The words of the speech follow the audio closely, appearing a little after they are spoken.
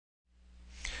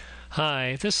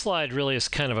Hi, this slide really is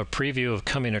kind of a preview of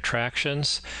coming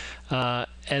attractions.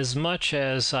 As much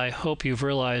as I hope you've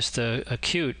realized the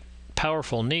acute,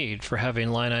 powerful need for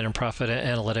having line item profit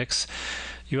analytics,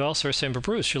 you also are saying, but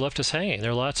Bruce, you left us hanging.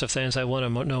 There are lots of things I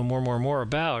want to know more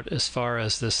about as far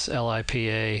as this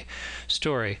LIPA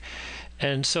story.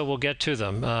 And so we'll get to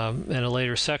them. In a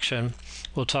later section,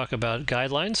 we'll talk about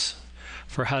guidelines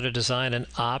for how to design an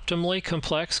optimally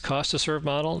complex cost to serve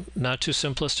model, not too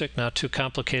simplistic, not too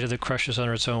complicated that crushes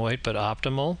under its own weight, but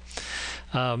optimal.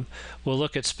 We'll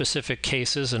look at specific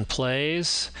cases and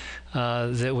plays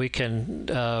that we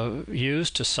can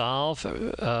use to solve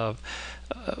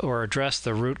or address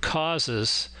the root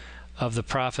causes of the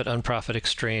profit-unprofit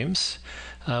extremes.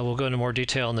 We'll go into more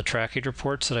detail on the tracking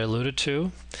reports that I alluded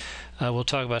to. We'll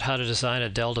talk about how to design a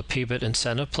Delta PBIT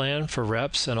incentive plan for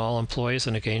reps and all employees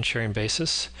on a gain-sharing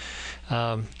basis.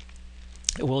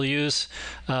 We'll use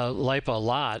LIPA a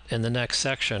lot in the next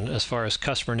section as far as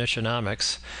customer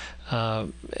nicheonomics.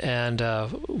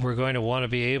 We're going to want to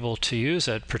be able to use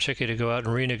it, particularly to go out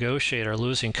and renegotiate our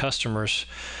losing customers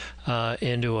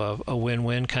into a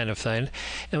win-win kind of thing.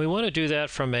 And we want to do that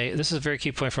from this is a very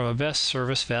key point, from a best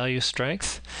service value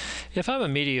strength. If I'm a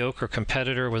mediocre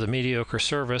competitor with a mediocre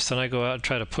service, then I go out and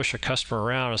try to push a customer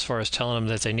around as far as telling them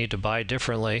that they need to buy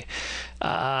differently.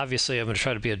 Obviously, I'm going to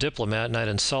try to be a diplomat, and I'd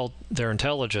insult their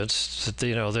intelligence, that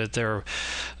they're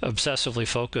obsessively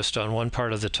focused on one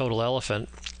part of the total elephant.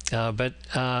 But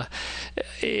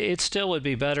it still would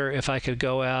be better if I could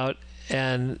go out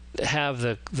and have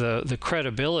the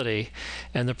credibility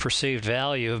and the perceived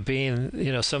value of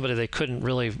being somebody they couldn't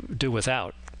really do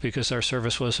without, because our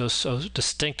service was so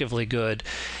distinctively good,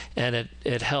 and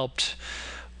it helped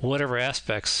whatever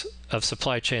aspects of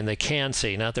supply chain they can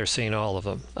see, not they're seeing all of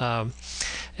them.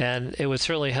 And it would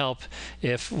certainly help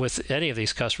if with any of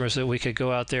these customers that we could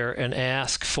go out there and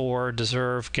ask for,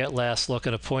 deserve, get last look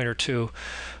at a point or two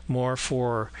more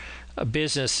for a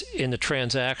business in the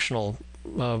transactional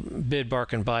bid,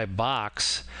 bargain, buy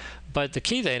box. But the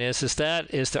key thing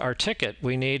is our ticket.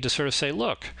 We need to sort of say,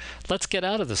 look, let's get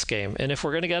out of this game. And if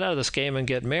we're going to get out of this game and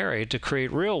get married to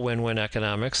create real win-win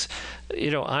economics,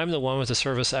 I'm the one with the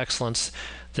service excellence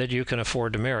that you can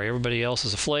afford to marry. Everybody else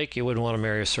is a flake. You wouldn't want to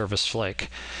marry a service flake.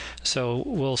 So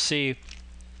we'll see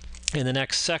in the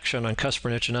next section on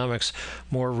customer nicheonomics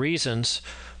more reasons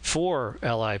for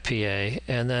LIPA,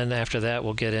 and then after that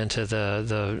we'll get into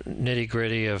the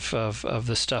nitty-gritty of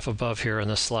the stuff above here on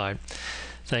this slide.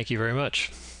 Thank you very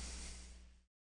much.